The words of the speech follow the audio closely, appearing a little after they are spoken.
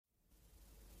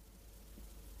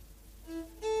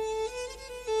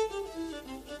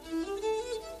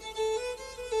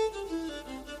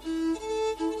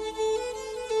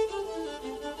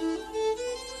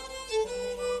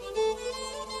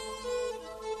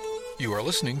You are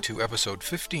listening to episode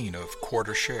 15 of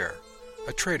Quarter Share,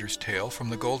 a trader's tale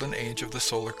from the golden age of the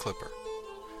solar clipper.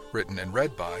 Written and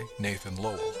read by Nathan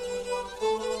Lowell.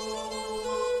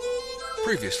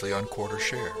 Previously on Quarter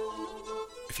Share.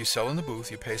 If you sell in the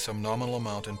booth, you pay some nominal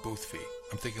amount in booth fee.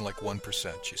 I'm thinking like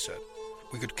 1%, she said.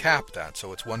 We could cap that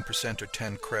so it's 1% or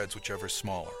 10 creds, whichever's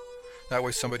smaller. That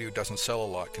way somebody who doesn't sell a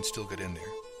lot can still get in there.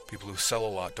 People who sell a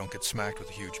lot don't get smacked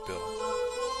with a huge bill.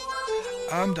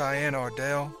 I'm Diane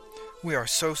Ardell. We are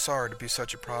so sorry to be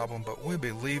such a problem, but we'll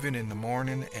be leaving in the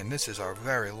morning, and this is our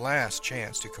very last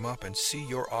chance to come up and see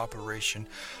your operation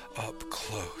up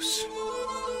close.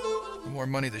 The more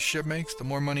money the ship makes, the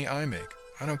more money I make.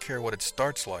 I don't care what it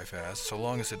starts life as, so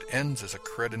long as it ends as a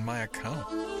cred in my account.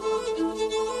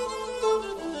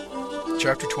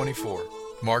 Chapter 24,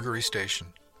 Margery Station,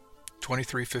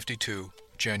 2352,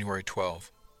 January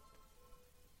 12.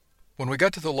 When we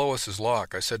got to the Lois's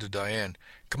lock, I said to Diane,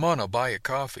 "Come on, I'll buy you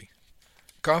coffee."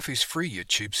 "Coffee's free, you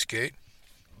cheapskate."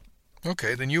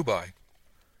 "Okay, then you buy."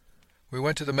 We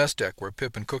went to the mess deck where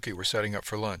Pip and Cookie were setting up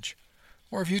for lunch.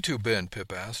 "Where have you two been?"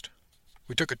 Pip asked.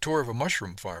 "We took a tour of a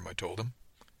mushroom farm," I told him.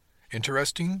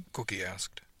 "Interesting?" Cookie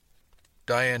asked.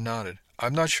 Diane nodded.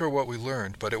 "I'm not sure what we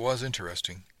learned, but it was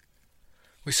interesting."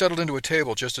 We settled into a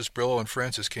table just as Brillo and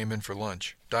Francis came in for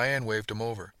lunch. Diane waved him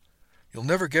over. "You'll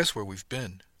never guess where we've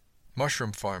been."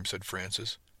 "Mushroom farm," said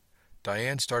Francis.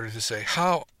 Diane started to say,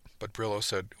 "How?" But Brillo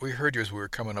said, "We heard you as we were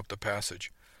coming up the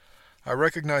passage. I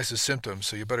recognize the symptoms,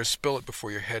 so you better spill it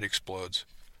before your head explodes."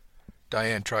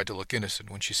 Diane tried to look innocent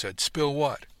when she said, "Spill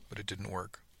what?" But it didn't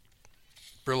work.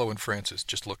 Brillo and Francis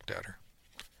just looked at her.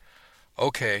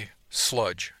 "Okay,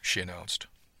 sludge," she announced.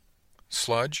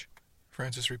 "Sludge?"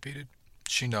 Francis repeated.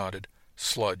 She nodded.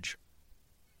 "Sludge."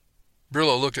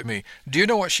 Brillo looked at me. "Do you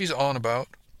know what she's on about?"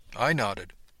 I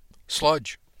nodded.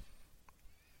 "Sludge."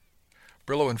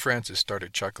 Brillo and Francis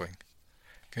started chuckling.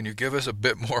 "Can you give us a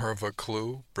bit more of a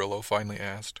clue?" Brillo finally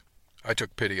asked. I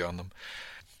took pity on them.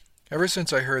 Ever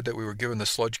since I heard that we were giving the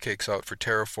sludge cakes out for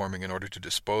terraforming in order to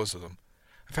dispose of them,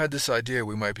 I've had this idea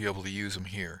we might be able to use them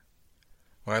here.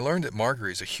 When I learned that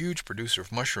Margery is a huge producer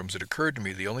of mushrooms, it occurred to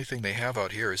me the only thing they have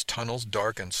out here is tunnels,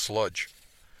 dark, and sludge.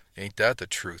 "Ain't that the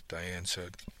truth?" Diane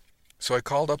said. So I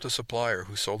called up the supplier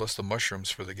who sold us the mushrooms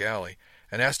for the galley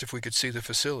and asked if we could see the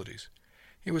facilities.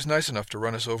 He was nice enough to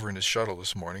run us over in his shuttle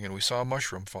this morning, and we saw a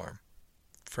mushroom farm.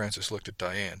 Francis looked at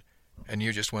Diane. "And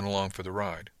you just went along for the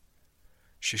ride?"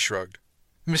 She shrugged.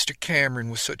 "Mr.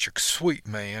 Cameron was such a sweet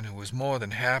man who was more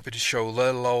than happy to show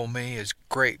little old me his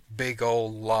great big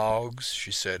old logs,"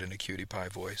 she said in a cutie pie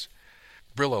voice.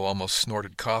 Brillo almost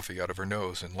snorted coffee out of her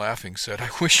nose and, laughing, said, "I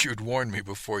wish you'd warned me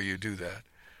before you do that."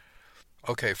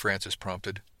 "Okay," Francis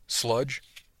prompted. "Sludge?"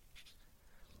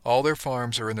 "All their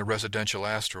farms are in the residential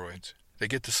asteroids. They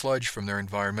get the sludge from their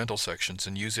environmental sections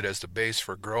and use it as the base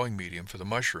for a growing medium for the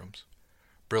mushrooms."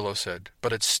 Brillo said,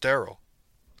 "But it's sterile."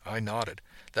 I nodded.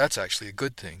 "That's actually a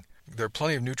good thing. There are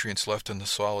plenty of nutrients left in the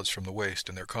solids from the waste,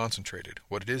 and they're concentrated.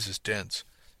 What it is dense.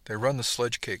 They run the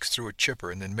sludge cakes through a chipper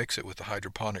and then mix it with the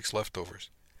hydroponics leftovers.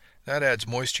 That adds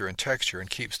moisture and texture and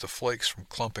keeps the flakes from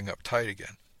clumping up tight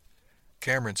again."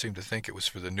 Cameron seemed to think it was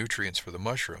for the nutrients for the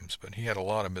mushrooms, but he had a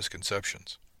lot of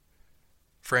misconceptions.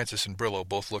 Francis and Brillo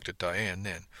both looked at Diane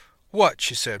then. "What?"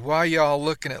 she said. "Why y'all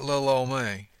looking at little old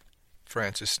me?"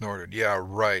 Francis snorted. "Yeah,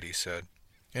 right," he said.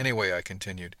 "Anyway," I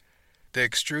continued, "they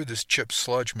extrude this chip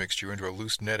sludge mixture into a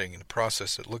loose netting in a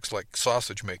process that looks like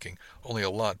sausage making, only a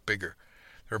lot bigger.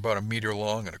 They're about 1 meter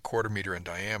long and 1/4 meter in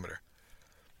diameter.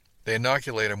 They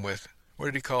inoculate them with, what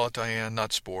did he call it, Diane?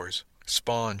 Not spores.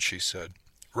 Spawn, she said.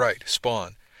 Right,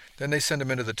 spawn. Then they send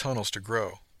them into the tunnels to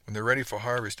grow. When they're ready for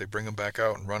harvest, they bring them back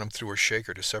out and run them through a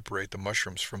shaker to separate the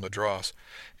mushrooms from the dross.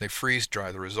 They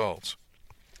freeze-dry the results."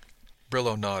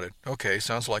 Brillo nodded. "Okay,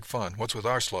 sounds like fun. What's with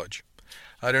our sludge?"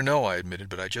 "I don't know," I admitted,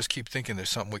 "but I just keep thinking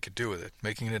there's something we could do with it,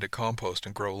 making it into compost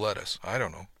and grow lettuce. I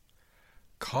don't know."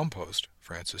 "Compost?"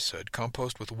 Francis said.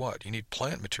 "Compost with what? You need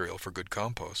plant material for good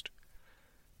compost."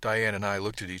 Diane and I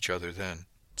looked at each other then,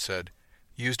 said,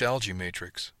 "Used algae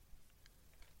matrix."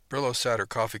 Brillo sat her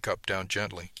coffee cup down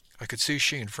gently. I could see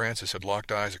she and Francis had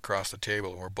locked eyes across the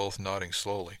table and were both nodding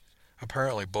slowly,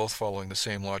 apparently both following the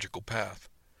same logical path.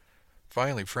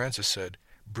 Finally, Francis said,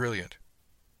 "Brilliant."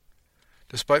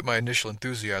 Despite my initial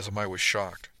enthusiasm, I was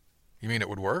shocked. "You mean it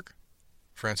would work?"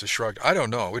 Francis shrugged. "I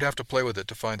don't know. We'd have to play with it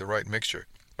to find the right mixture,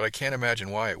 but I can't imagine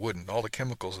why it wouldn't. All the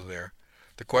chemicals are there.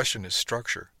 The question is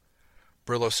structure."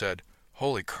 Brillo said,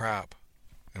 "Holy crap,"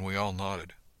 and we all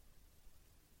nodded.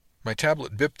 My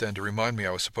tablet bipped then to remind me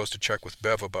I was supposed to check with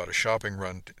Bev about a shopping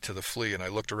run to the flea, and I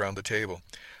looked around the table.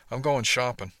 "I'm going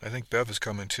shopping. I think Bev is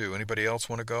coming too. Anybody else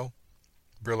want to go?"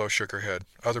 Brillo shook her head.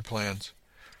 Other plans.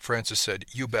 Francis said,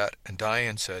 "You bet," and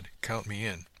Diane said, "Count me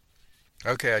in."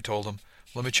 "Okay," I told them.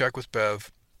 "Let me check with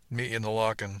Bev. Meet you in the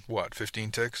lock in,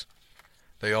 15 ticks?"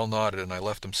 They all nodded, and I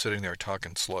left them sitting there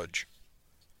talking sludge.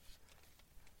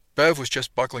 Bev was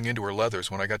just buckling into her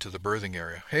leathers when I got to the berthing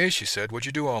area. "Hey," she said, "what'd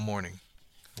you do all morning?"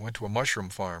 "I went to a mushroom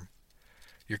farm."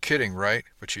 "You're kidding, right?"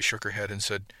 But she shook her head and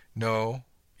said, "No,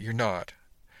 you're not.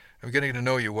 I'm getting to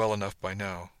know you well enough by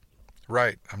now."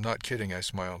 "Right, I'm not kidding," I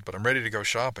smiled, "but I'm ready to go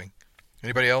shopping.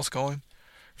 Anybody else going?"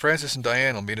 "Francis and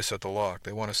Diane will meet us at the lock.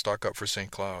 They want to stock up for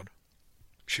St. Cloud."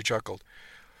 She chuckled.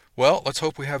 "Well, let's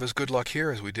hope we have as good luck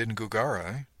here as we did in Gugara,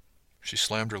 eh?" She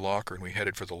slammed her locker and we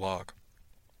headed for the lock.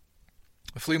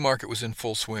 The flea market was in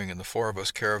full swing and the four of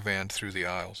us caravanned through the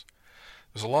aisles.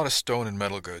 There was a lot of stone and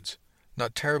metal goods,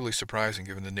 not terribly surprising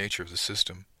given the nature of the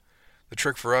system. The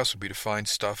trick for us would be to find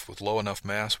stuff with low enough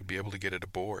mass we'd be able to get it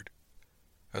aboard.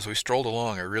 As we strolled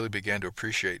along, I really began to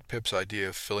appreciate Pip's idea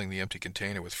of filling the empty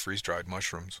container with freeze-dried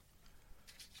mushrooms.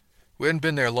 We hadn't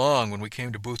been there long when we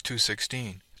came to booth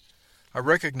 216. I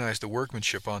recognized the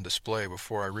workmanship on display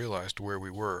before I realized where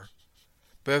we were.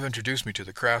 Bev introduced me to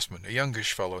the craftsman, a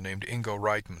youngish fellow named Ingo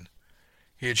Reitman.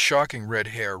 He had shocking red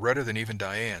hair, redder than even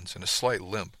Diane's, and a slight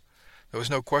limp. There was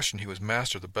no question he was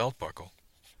master of the belt buckle.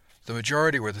 The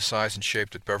majority were the size and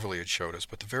shape that Beverly had showed us,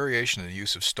 but the variation in the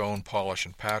use of stone, polish,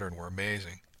 and pattern were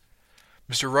amazing.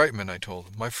 "Mr. Reitman," I told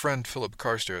him, "my friend Philip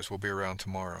Carstairs will be around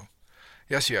tomorrow."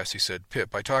 Yes, he said.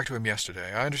 "Pip, I talked to him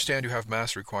yesterday. I understand you have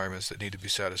mass requirements that need to be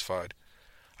satisfied.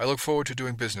 I look forward to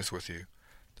doing business with you.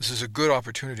 This is a good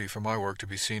opportunity for my work to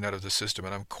be seen out of the system,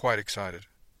 and I'm quite excited."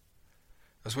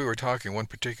 As we were talking, one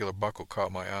particular buckle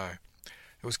caught my eye.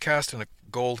 It was cast in a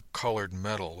gold-colored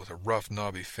metal with a rough,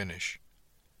 knobby finish.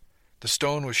 The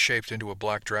stone was shaped into a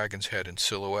black dragon's head in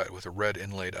silhouette with a red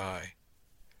inlaid eye.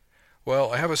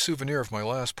 "Well, I have a souvenir of my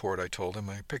last port," I told him.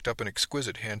 "I picked up an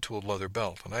exquisite hand-tooled leather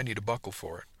belt, and I need a buckle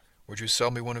for it. Would you sell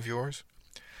me one of yours?"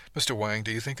 "Mr. Wang,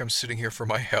 do you think I'm sitting here for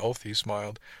my health?" He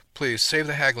smiled. "Please, save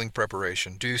the haggling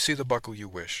preparation. Do you see the buckle you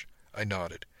wish?" I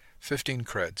nodded. 15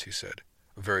 creds, he said.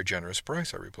 "A very generous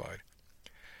price," I replied.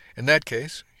 "In that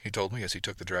case," he told me as he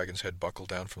took the dragon's head buckle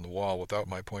down from the wall without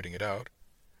my pointing it out,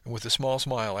 and with a small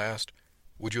smile asked,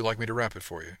 "Would you like me to wrap it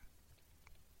for you?"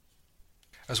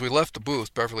 As we left the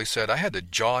booth, Beverly said, "I had to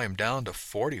jaw him down to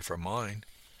 40 for mine."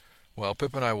 Well,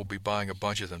 Pip and I will be buying a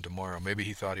bunch of them tomorrow. Maybe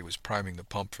he thought he was priming the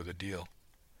pump for the deal.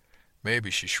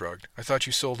 "Maybe," she shrugged. "I thought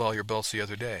you sold all your belts the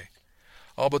other day."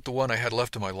 "All but the one I had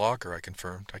left in my locker," I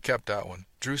confirmed. "I kept that one.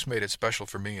 Druce made it special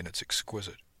for me, and it's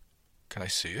exquisite." "Can I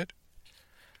see it?"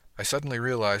 I suddenly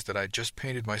realized that I'd just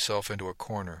painted myself into a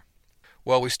corner.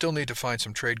 "Well, we still need to find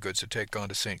some trade goods to take on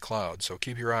to St. Cloud, so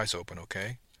keep your eyes open,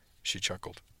 okay?" She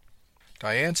chuckled.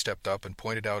 Diane stepped up and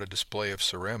pointed out a display of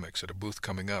ceramics at a booth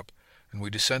coming up, and we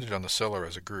descended on the cellar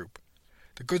as a group.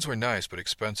 The goods were nice but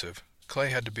expensive. Clay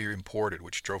had to be imported,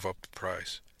 which drove up the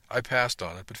price. I passed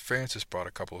on it, but Francis brought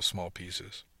a couple of small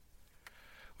pieces.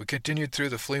 We continued through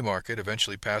the flea market,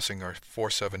 eventually passing our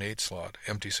 478 slot,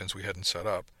 empty since we hadn't set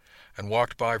up, and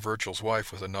walked by Virgil's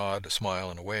wife with a nod, a smile,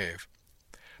 and a wave.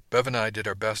 Bev and I did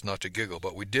our best not to giggle,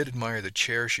 but we did admire the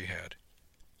chair she had.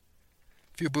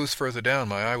 A few booths further down,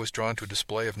 my eye was drawn to a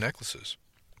display of necklaces.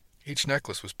 Each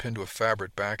necklace was pinned to a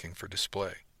fabric backing for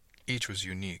display. Each was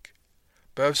unique.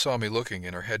 Bev saw me looking,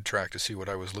 and her head tracked to see what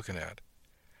I was looking at.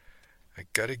 "I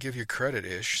gotta give you credit,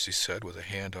 Ish," she said with a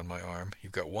hand on my arm.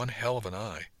 "You've got one hell of an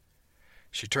eye."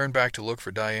 She turned back to look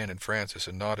for Diane and Francis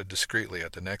and nodded discreetly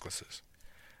at the necklaces.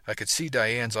 I could see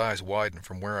Diane's eyes widen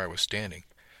from where I was standing,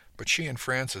 but she and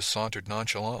Francis sauntered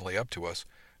nonchalantly up to us,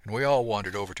 and we all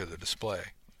wandered over to the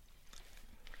display.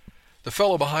 The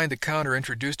fellow behind the counter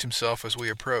introduced himself as we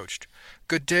approached.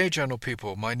 "Good day, gentle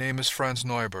people. My name is Franz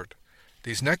Neubert.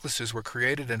 These necklaces were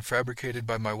created and fabricated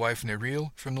by my wife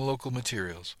Neril from the local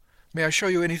materials. May I show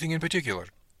you anything in particular?"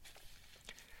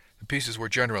 The pieces were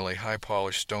generally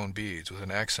high-polished stone beads with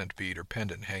an accent bead or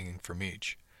pendant hanging from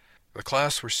each. The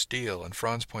clasps were steel, and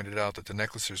Franz pointed out that the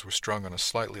necklaces were strung on a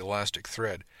slightly elastic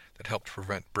thread that helped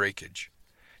prevent breakage.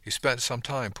 He spent some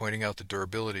time pointing out the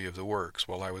durability of the works,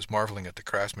 while I was marveling at the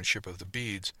craftsmanship of the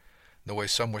beads, and the way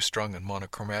some were strung in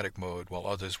monochromatic mode, while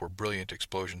others were brilliant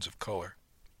explosions of color.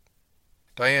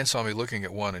 Diane saw me looking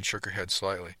at one and shook her head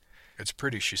slightly. "It's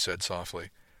pretty," she said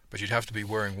softly, "but you'd have to be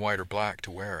wearing white or black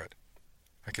to wear it."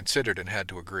 I considered and had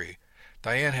to agree.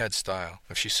 Diane had style.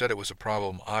 If she said it was a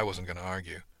problem, I wasn't going to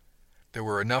argue. There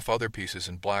were enough other pieces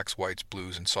in blacks, whites,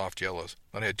 blues, and soft yellows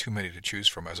that I had too many to choose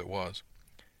from as it was.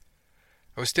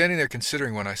 I was standing there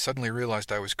considering when I suddenly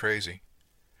realized I was crazy.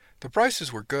 The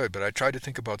prices were good, but I tried to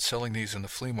think about selling these in the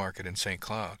flea market in St.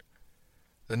 Cloud.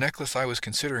 The necklace I was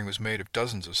considering was made of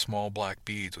dozens of small black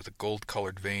beads with a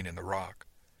gold-colored vein in the rock.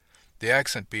 The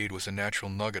accent bead was a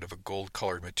natural nugget of a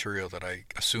gold-colored material that I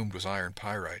assumed was iron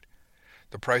pyrite.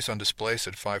 The price on display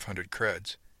said 500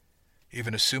 creds.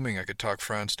 Even assuming I could talk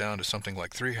Franz down to something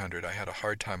like 300, I had a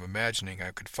hard time imagining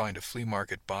I could find a flea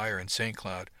market buyer in St.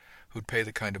 Cloud who'd pay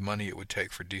the kind of money it would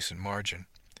take for decent margin.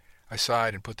 I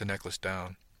sighed and put the necklace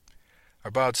down. I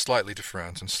bowed slightly to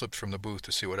Franz and slipped from the booth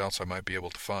to see what else I might be able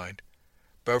to find.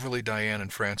 Beverly, Diane,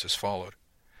 and Francis followed.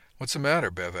 "What's the matter?"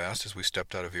 Bev asked as we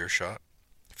stepped out of earshot.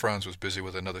 Franz was busy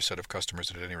with another set of customers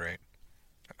at any rate.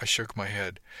 I shook my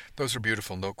head. Those were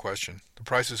beautiful, no question. The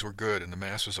prices were good and the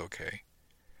mass was okay.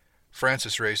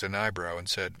 Francis raised an eyebrow and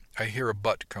said, "I hear a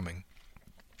but coming.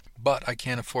 But I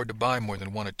can't afford to buy more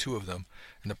than one or two of them,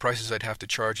 and the prices I'd have to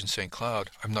charge in St.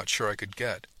 Cloud I'm not sure I could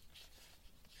get."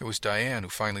 It was Diane who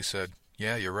finally said,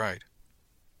 "Yeah, you're right."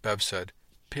 Bev said,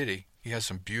 "Pity, he has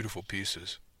some beautiful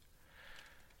pieces."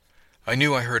 "I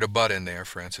knew I heard a but in there,"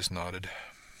 Francis nodded.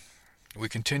 We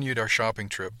continued our shopping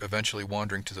trip, eventually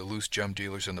wandering to the loose gem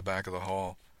dealers in the back of the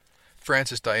hall.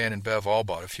 Francis, Diane, and Bev all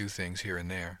bought a few things here and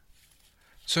there.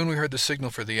 Soon we heard the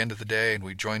signal for the end of the day, and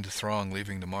we joined the throng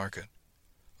leaving the market.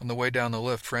 On the way down the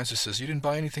lift, Francis says, "You didn't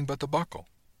buy anything but the buckle."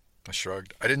 I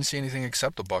shrugged. I didn't see anything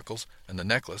except the buckles and the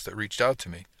necklace that reached out to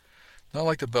me. Not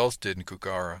like the belts did in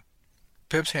Kukara.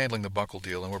 Pip's handling the buckle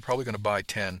deal, and we're probably going to buy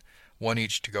 10, one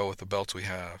each to go with the belts we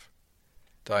have.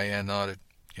 Diane nodded.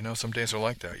 "You know, some days are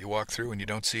like that. You walk through and you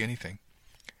don't see anything."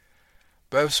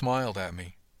 Bev smiled at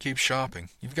me. "Keep shopping.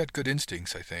 You've got good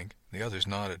instincts, I think." The others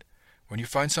nodded. "When you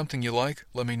find something you like,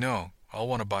 let me know. I'll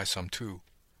want to buy some too."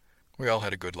 We all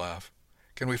had a good laugh.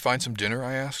 "Can we find some dinner?"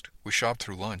 I asked. We shopped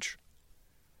through lunch.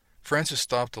 Francis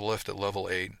stopped the lift at level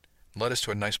 8 and led us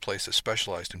to a nice place that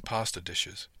specialized in pasta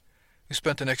dishes. We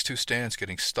spent the next 2 stands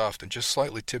getting stuffed and just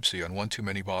slightly tipsy on one too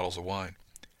many bottles of wine.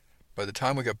 By the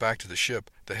time we got back to the ship,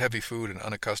 the heavy food and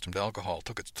unaccustomed alcohol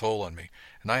took its toll on me,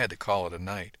 and I had to call it a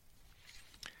night.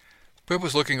 Pip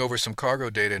was looking over some cargo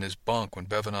data in his bunk when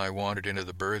Bev and I wandered into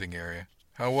the berthing area.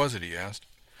 "How was it?" he asked.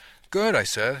 "Good," I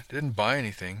said. "Didn't buy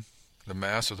anything." The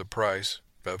mass or the price,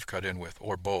 Bev cut in with,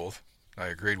 or both. I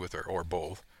agreed with her, or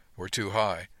both, were too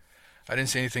high. I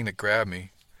didn't see anything that grabbed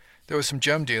me. There was some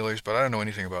gem dealers, but I don't know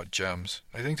anything about gems.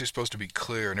 I think they're supposed to be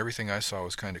clear, and everything I saw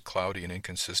was kind of cloudy and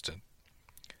inconsistent.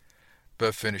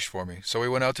 Bev finished for me, so we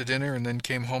went out to dinner and then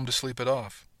came home to sleep it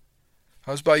off.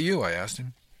 "How's by you?" I asked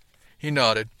him. He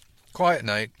nodded. "Quiet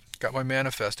night. Got my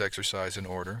manifest exercise in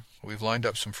order. We've lined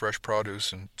up some fresh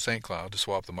produce in St. Cloud to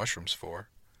swap the mushrooms for."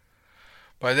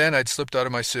 By then I'd slipped out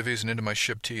of my civvies and into my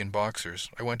ship tee and boxers.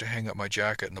 I went to hang up my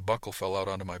jacket and the buckle fell out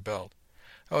onto my belt.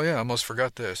 "Oh yeah, I almost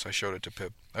forgot this." I showed it to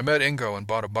Pip. "I met Ingo and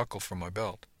bought a buckle from my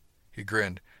belt." He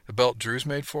grinned. "The belt Drew's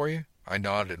made for you?" I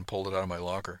nodded and pulled it out of my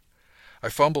locker. I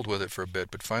fumbled with it for a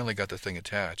bit, but finally got the thing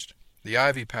attached. The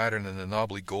ivy pattern and the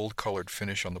knobbly gold-colored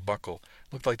finish on the buckle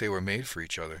looked like they were made for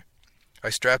each other. I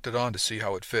strapped it on to see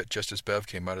how it fit just as Bev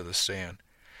came out of the stand.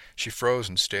 She froze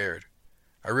and stared.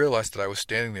 I realized that I was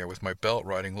standing there with my belt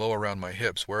riding low around my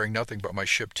hips, wearing nothing but my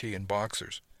ship tee and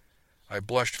boxers. I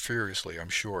blushed furiously, I'm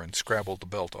sure, and scrabbled the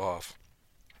belt off.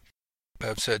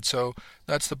 Bev said, "So,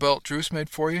 that's the belt Druce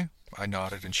made for you?" I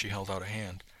nodded, and she held out a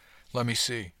hand. "Let me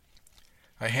see."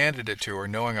 I handed it to her,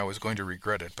 knowing I was going to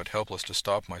regret it, but helpless to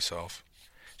stop myself.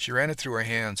 She ran it through her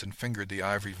hands and fingered the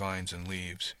ivory vines and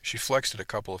leaves. She flexed it a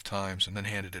couple of times and then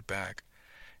handed it back.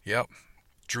 "Yep,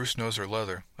 Druce knows her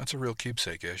leather. That's a real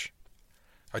keepsake-ish."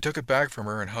 I took it back from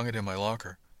her and hung it in my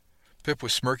locker. Pip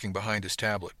was smirking behind his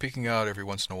tablet, peeking out every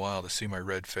once in a while to see my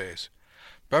red face.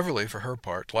 Beverly, for her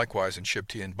part, likewise in ship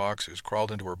tee and boxers,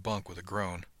 crawled into her bunk with a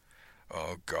groan.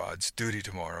 "Oh, God's duty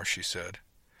tomorrow," she said.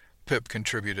 Pip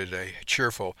contributed a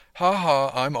cheerful,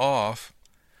 "Ha-ha, I'm off."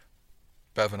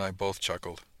 Bev and I both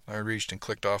chuckled. I reached and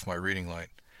clicked off my reading light.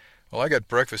 "Well, I got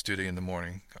breakfast duty in the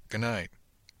morning. Good night."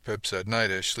 Pip said,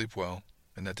 "Night-ish, sleep well,"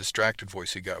 in that distracted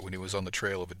voice he got when he was on the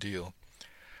trail of a deal.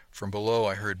 From below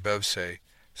I heard Bev say,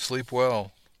 "Sleep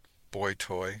well, boy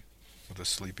toy," with a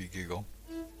sleepy giggle.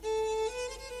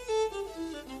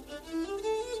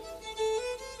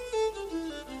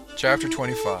 Chapter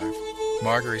 25.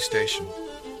 Margery Station,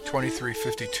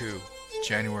 2352,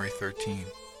 January 13.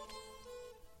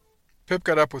 Pip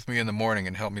got up with me in the morning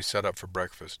and helped me set up for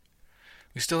breakfast.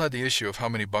 We still had the issue of how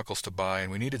many buckles to buy,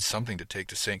 and we needed something to take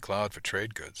to St. Cloud for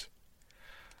trade goods.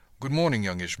 "Good morning,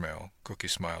 young Ishmael," Cookie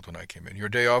smiled when I came in. "Your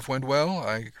day off went well?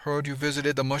 I heard you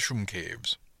visited the mushroom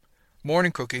caves."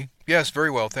 "Morning, Cookie. Yes,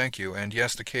 very well, thank you, and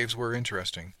yes, the caves were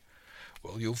interesting."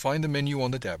 "Well, you'll find the menu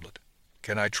on the tablet.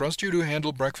 Can I trust you to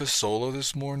handle breakfast solo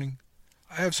this morning?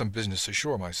 I have some business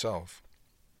ashore myself."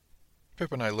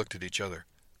 Pip and I looked at each other.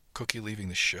 Cookie leaving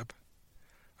the ship?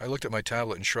 I looked at my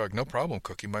tablet and shrugged. No problem,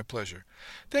 Cookie, my pleasure.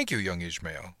 Thank you, young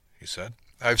Ishmael, he said.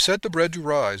 I've set the bread to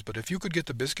rise, but if you could get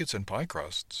the biscuits and pie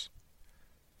crusts.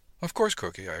 Of course,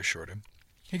 Cookie, I assured him.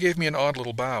 He gave me an odd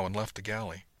little bow and left the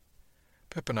galley.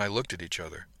 Pip and I looked at each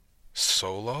other.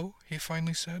 Solo? He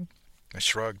finally said. I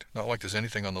shrugged. Not like there's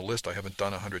anything on the list I haven't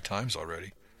done 100 times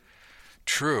already.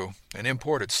 True, and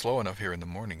imported slow enough here in the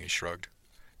morning, he shrugged.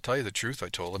 Tell you the truth, I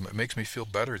told him, it makes me feel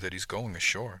better that he's going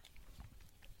ashore.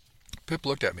 Pip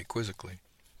looked at me quizzically.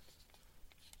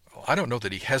 Well, I don't know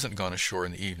that he hasn't gone ashore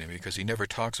in the evening because he never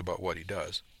talks about what he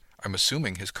does. I'm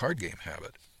assuming his card game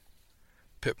habit.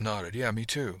 Pip nodded. Yeah, me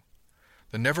too.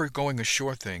 The never going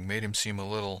ashore thing made him seem a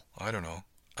little,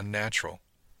 unnatural.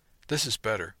 This is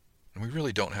better, and we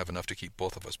really don't have enough to keep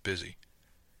both of us busy.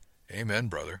 Amen,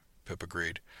 brother, Pip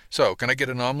agreed. So, can I get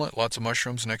an omelet, lots of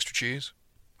mushrooms, and extra cheese?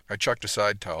 I chucked a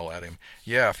side towel at him.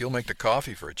 Yeah, if you'll make the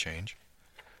coffee for a change.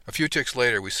 A few ticks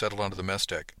later, we settled onto the mess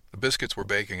deck. The biscuits were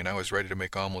baking, and I was ready to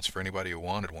make omelets for anybody who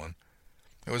wanted one.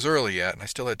 It was early yet, and I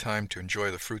still had time to enjoy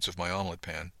the fruits of my omelet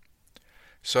pan.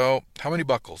 So, how many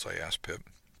buckles? I asked Pip.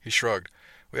 He shrugged.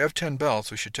 We have 10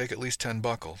 belts. We should take at least 10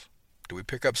 buckles. Do we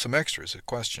pick up some extras? A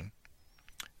question.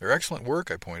 They're excellent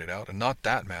work, I pointed out, and not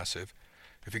that massive.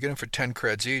 If you get them for 10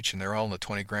 creds each, and they're all in the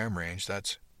 20-gram range,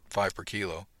 that's 5 per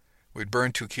kilo. We'd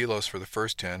burn 2 kilos for the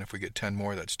first 10. If we get 10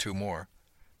 more, that's 2 more.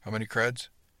 How many creds?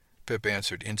 Pip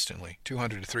answered instantly.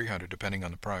 200 to 300, depending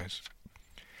on the price.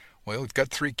 Well, we've got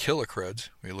 3 kilocreds.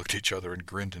 We looked at each other and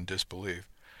grinned in disbelief.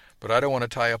 But I don't want to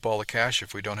tie up all the cash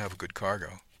if we don't have a good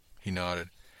cargo. He nodded.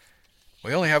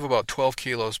 We only have about 12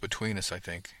 kilos between us, I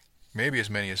think. Maybe as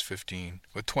many as 15.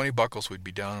 With 20 buckles, we'd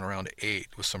be down around 8,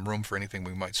 with some room for anything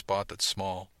we might spot that's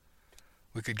small.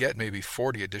 We could get maybe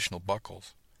 40 additional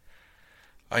buckles.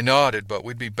 I nodded, but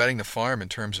we'd be betting the farm in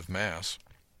terms of mass.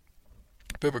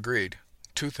 Pip agreed.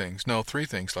 3 things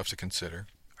left to consider.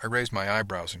 I raised my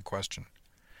eyebrows in question.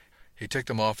 He ticked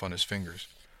them off on his fingers.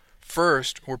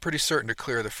 First, we're pretty certain to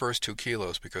clear the first 2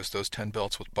 kilos because those 10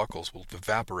 belts with buckles will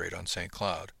evaporate on St.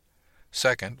 Cloud.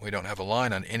 Second, we don't have a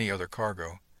line on any other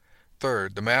cargo.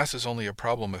 Third, the mass is only a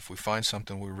problem if we find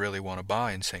something we really want to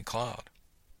buy in St. Cloud.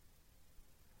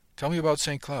 Tell me about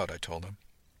St. Cloud, I told him.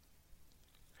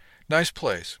 Nice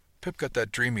place. Pip got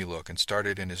that dreamy look and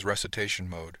started in his recitation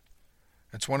mode.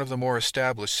 It's one of the more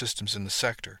established systems in the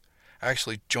sector,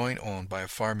 actually joint-owned by a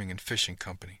farming and fishing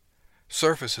company.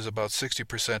 Surface is about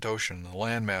 60% ocean, and the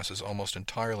land mass is almost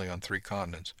entirely on 3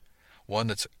 continents. One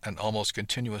that's an almost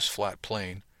continuous flat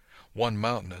plain, one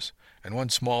mountainous, and one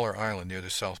smaller island near the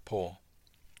South Pole.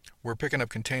 We're picking up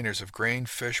containers of grain,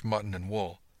 fish, mutton, and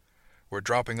wool. We're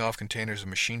dropping off containers of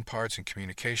machine parts and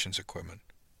communications equipment.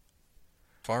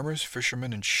 Farmers,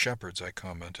 fishermen, and shepherds, I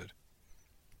commented.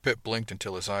 Pip blinked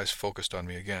until his eyes focused on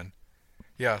me again.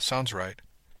 Yeah, sounds right.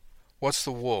 What's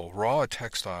the wool, raw or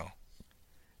textile?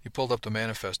 He pulled up the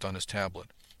manifest on his tablet.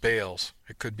 Bales.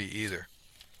 It could be either.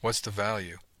 What's the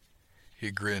value?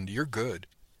 He grinned. You're good.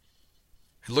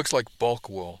 It looks like bulk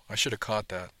wool. I should have caught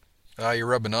that. You're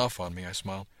rubbing off on me, I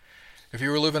smiled. If you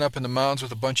were living up in the mountains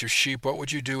with a bunch of sheep, what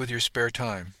would you do with your spare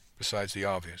time, besides the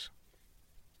obvious?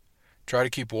 Try to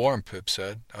keep warm, Pip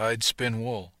said. I'd spin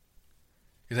wool.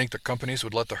 You think the companies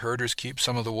would let the herders keep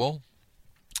some of the wool?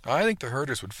 I think the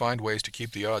herders would find ways to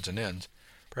keep the odds and ends.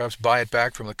 Perhaps buy it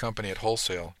back from the company at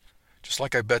wholesale, just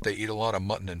like I bet they eat a lot of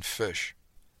mutton and fish.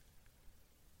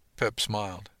 Pip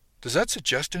smiled. Does that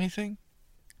suggest anything?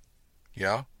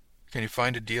 Yeah? Can you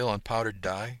find a deal on powdered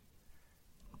dye?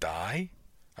 Dye?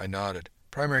 I nodded.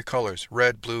 Primary colors,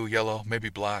 red, blue, yellow, maybe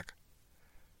black.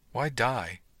 Why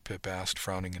dye? Pip asked,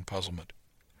 frowning in puzzlement.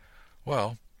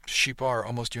 Well, sheep are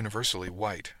almost universally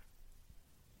white.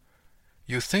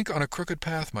 You think on a crooked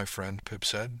path, my friend, Pip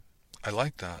said. I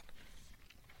like that.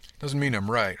 Doesn't mean I'm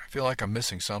right. I feel like I'm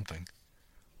missing something.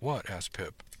 What? Asked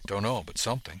Pip. Don't know, but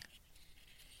something.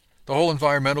 The whole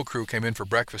environmental crew came in for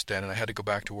breakfast then, and I had to go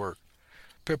back to work.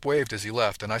 Pip waved as he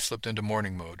left, and I slipped into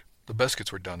morning mode. The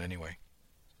biscuits were done anyway.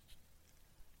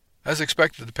 As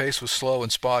expected, the pace was slow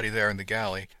and spotty there in the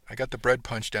galley. I got the bread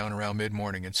punched down around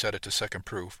mid-morning and set it to second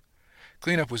proof.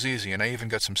 Cleanup was easy, and I even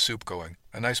got some soup going,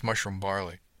 a nice mushroom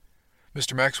barley.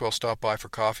 Mr. Maxwell stopped by for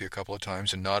coffee a couple of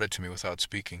times and nodded to me without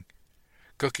speaking.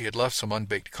 Cookie had left some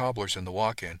unbaked cobblers in the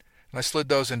walk-in, and I slid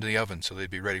those into the oven so they'd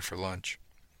be ready for lunch.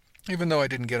 Even though I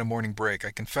didn't get a morning break,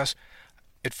 I confess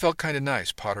it felt kind of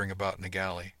nice pottering about in the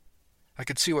galley. I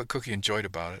could see what Cookie enjoyed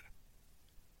about it.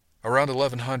 Around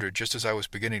 1100, just as I was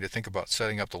beginning to think about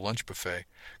setting up the lunch buffet,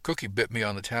 Cookie bit me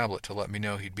on the tablet to let me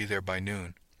know he'd be there by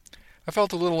noon. I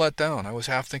felt a little let down. I was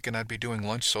half thinking I'd be doing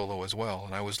lunch solo as well,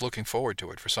 and I was looking forward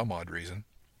to it for some odd reason.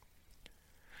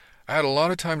 I had a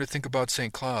lot of time to think about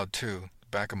St. Cloud, too,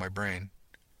 back of my brain.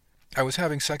 I was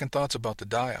having second thoughts about the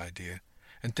dye idea,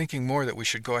 and thinking more that we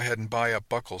should go ahead and buy up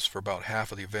buckles for about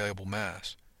half of the available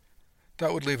mass.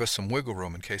 That would leave us some wiggle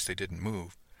room in case they didn't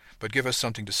move, but give us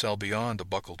something to sell beyond the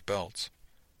buckled belts.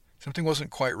 Something wasn't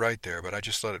quite right there, but I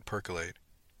just let it percolate.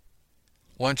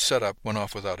 Lunch setup went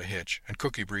off without a hitch, and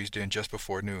Cookie breezed in just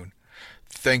before noon.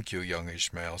 "Thank you, young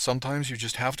Ishmael. Sometimes you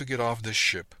just have to get off this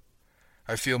ship.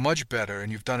 I feel much better,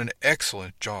 and you've done an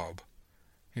excellent job."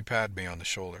 He patted me on the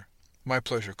shoulder. "My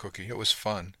pleasure, Cookie. It was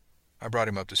fun." I brought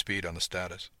him up to speed on the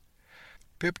status.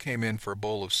 Pip came in for a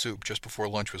bowl of soup just before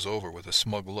lunch was over with a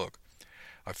smug look.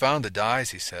 "I found the dyes,"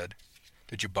 he said.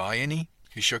 "Did you buy any?"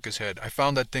 He shook his head. "I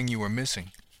found that thing you were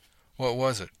missing." "What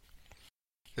was it?"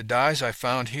 "The dyes I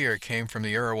found here came from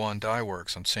the Erewhon Dye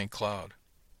Works on St. Cloud."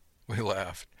 We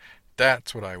laughed.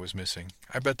 "That's what I was missing.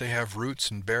 I bet they have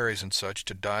roots and berries and such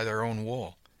to dye their own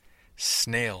wool."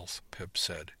 "Snails," Pip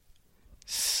said.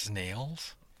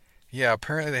 "Snails?" "Yeah,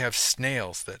 apparently they have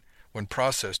snails that, when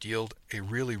processed, yield a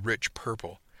really rich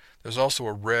purple. There's also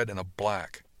a red and a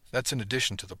black. That's in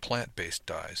addition to the plant-based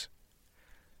dyes."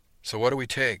 "So what do we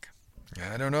take?"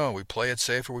 "I don't know. We play it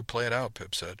safe or we play it out,"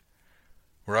 Pip said.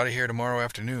 "We're out of here tomorrow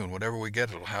afternoon. Whatever we get,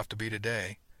 it'll have to be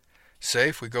today.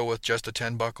 Safe, we go with just the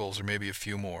 10 buckles or maybe a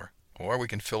few more. Or we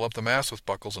can fill up the mass with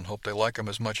buckles and hope they like 'em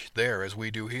as much there as we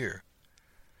do here."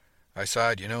 I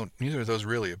sighed. Neither of those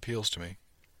really appeals to me.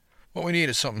 What we need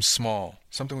is something small,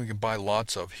 something we can buy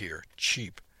lots of here,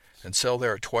 cheap, and sell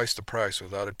there at twice the price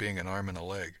without it being an arm and a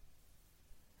leg.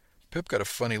 Pip got a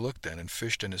funny look then and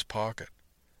fished in his pocket.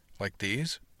 "Like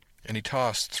these?" And he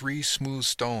tossed 3 smooth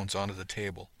stones onto the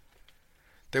table.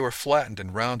 They were flattened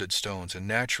and rounded stones in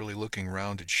naturally looking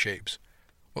rounded shapes.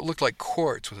 What looked like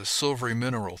quartz with a silvery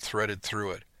mineral threaded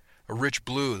through it. A rich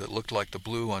blue that looked like the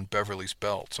blue on Beverly's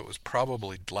belt, so it was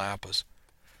probably lapis.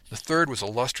 The third was a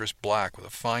lustrous black with a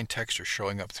fine texture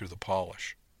showing up through the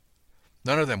polish.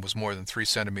 None of them was more than 3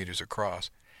 centimeters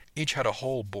across. Each had a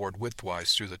hole bored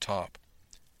widthwise through the top.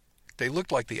 They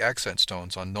looked like the accent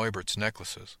stones on Neubert's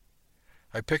necklaces.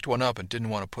 I picked one up and didn't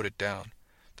want to put it down.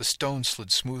 The stone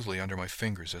slid smoothly under my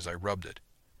fingers as I rubbed it.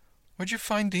 "Where'd you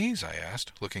find these?" I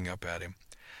asked, looking up at him.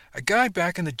 "A guy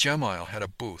back in the gem aisle had a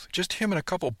booth. Just him and a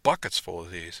couple buckets full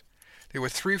of these. They were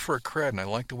 3 for a cred, and I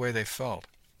liked the way they felt."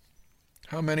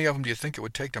 "How many of them do you think it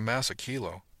would take to mass a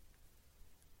kilo?"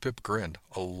 Pip grinned.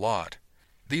 "A lot.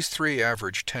 These 3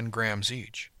 average 10 grams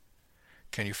each."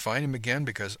 "Can you find him again?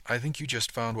 Because I think you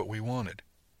just found what we wanted."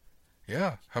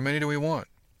 "Yeah. How many do we want?"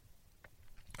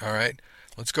 "All right.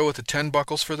 Let's go with the 10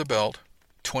 buckles for the belt,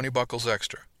 20 buckles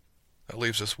extra. That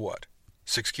leaves us what?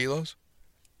 6 kilos?"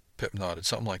 Pip nodded.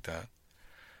 "Something like that.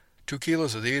 2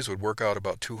 kilos of these would work out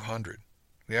about 200.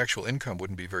 The actual income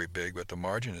wouldn't be very big, but the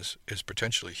margin is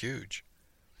potentially huge."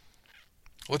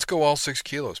 "Let's go all 6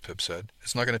 kilos, Pip said.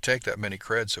 "It's not going to take that many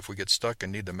creds, so if we get stuck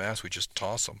and need the mass, we just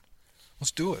toss them."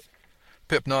 "Let's do it."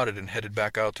 Pip nodded and headed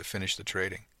back out to finish the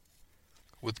trading.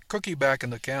 With Cookie back in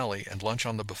the galley and lunch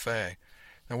on the buffet,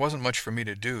 there wasn't much for me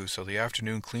to do, so the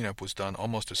afternoon cleanup was done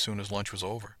almost as soon as lunch was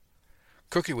over.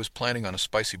 Cookie was planning on a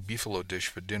spicy beefalo dish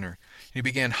for dinner, and he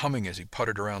began humming as he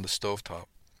puttered around the stovetop.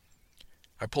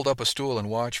 I pulled up a stool and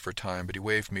watched for a time, but he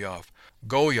waved me off.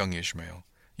 "Go, young Ishmael.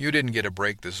 You didn't get a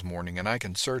break this morning, and I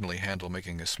can certainly handle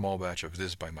making a small batch of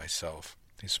this by myself."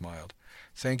 He smiled.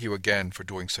 "Thank you again for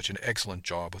doing such an excellent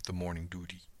job with the morning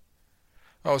duty."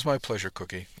 "Oh, it was my pleasure,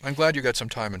 Cookie. I'm glad you got some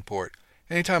time in port.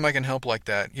 Any time I can help like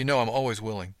that, you know I'm always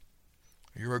willing."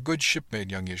 "You're a good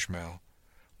shipmate, young Ishmael.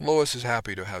 Lois is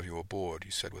happy to have you aboard," he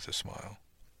said with a smile.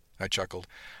 I chuckled.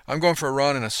 "I'm going for a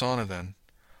run in a sauna then."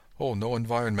 "Oh, no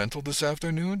environmental this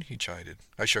afternoon?" he chided.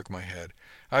 I shook my head.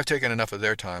 "I've taken enough of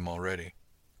their time already."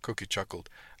 Cookie chuckled.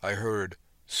 "I heard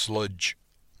sludge."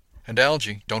 "And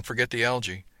algae. Don't forget the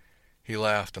algae." He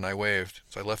laughed and I waved,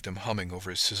 so I left him humming over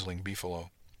his sizzling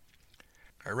beefalo.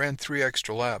 I ran 3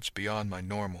 extra laps beyond my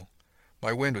normal.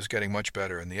 My wind was getting much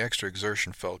better, and the extra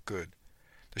exertion felt good.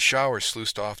 The shower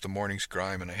sluiced off the morning's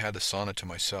grime, and I had the sauna to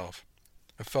myself.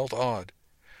 It felt odd.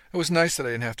 It was nice that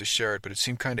I didn't have to share it, but it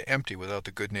seemed kind of empty without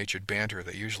the good-natured banter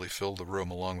that usually filled the room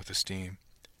along with the steam.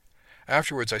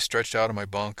 Afterwards, I stretched out of my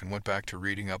bunk and went back to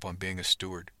reading up on being a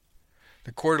steward.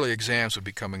 The quarterly exams would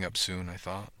be coming up soon, I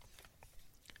thought.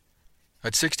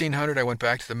 At 1600, I went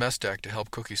back to the mess deck to help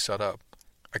Cookie set up.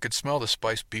 I could smell the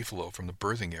spiced beefalo from the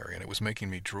berthing area, and it was making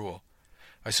me drool.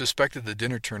 I suspected the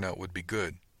dinner turnout would be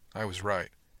good. I was right.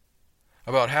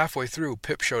 About halfway through,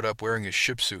 Pip showed up wearing his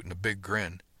ship suit and a big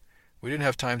grin. We didn't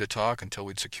have time to talk until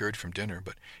we'd secured from dinner,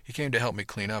 but he came to help me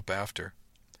clean up after.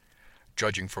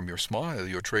 "Judging from your smile,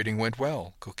 your trading went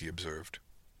well," Cookie observed.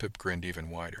 Pip grinned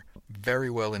even wider. Very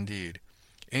well indeed.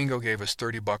 Ingo gave us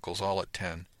 30 buckles all at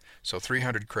 10, so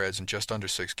 300 creds and just under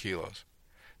 6 kilos.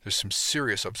 There's some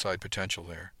serious upside potential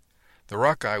there. The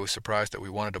rock guy was surprised that we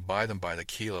wanted to buy them by the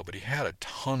kilo, but he had a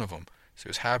ton of them, so he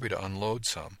was happy to unload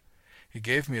some. He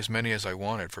gave me as many as I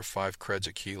wanted for 5 creds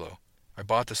a kilo. I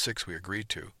bought the 6 we agreed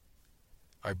to.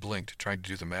 I blinked, trying to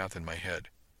do the math in my head.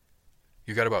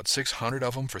 You got about 600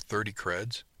 of them for 30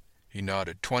 creds? He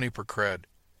nodded. 20 per cred.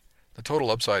 The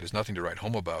total upside is nothing to write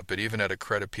home about, but even at a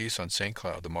cred apiece on St.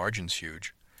 Cloud, the margin's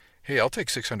huge. Hey, I'll take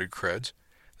 600 creds.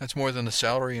 That's more than the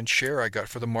salary and share I got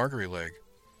for the Margery leg.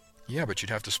 Yeah, but you'd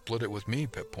have to split it with me,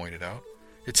 Pip pointed out.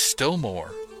 It's still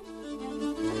more.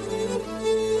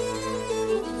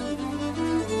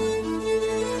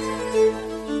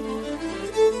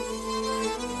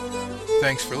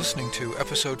 Thanks for listening to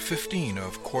episode 15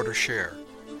 of Quarter Share,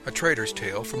 a trader's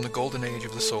tale from the golden age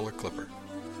of the solar clipper.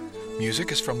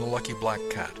 Music is from the Lucky Black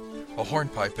Cat, a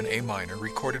hornpipe in A minor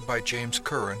recorded by James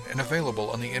Curran and available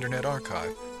on the Internet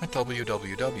Archive at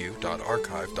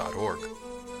www.archive.org.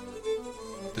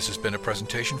 This has been a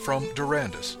presentation from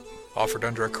Durandus, offered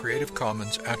under a Creative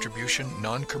Commons Attribution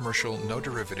Non-Commercial No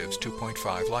Derivatives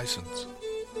 2.5 license.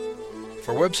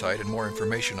 For website and more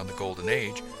information on the Golden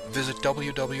Age, visit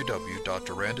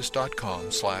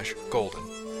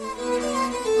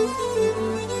www.durandus.com/golden.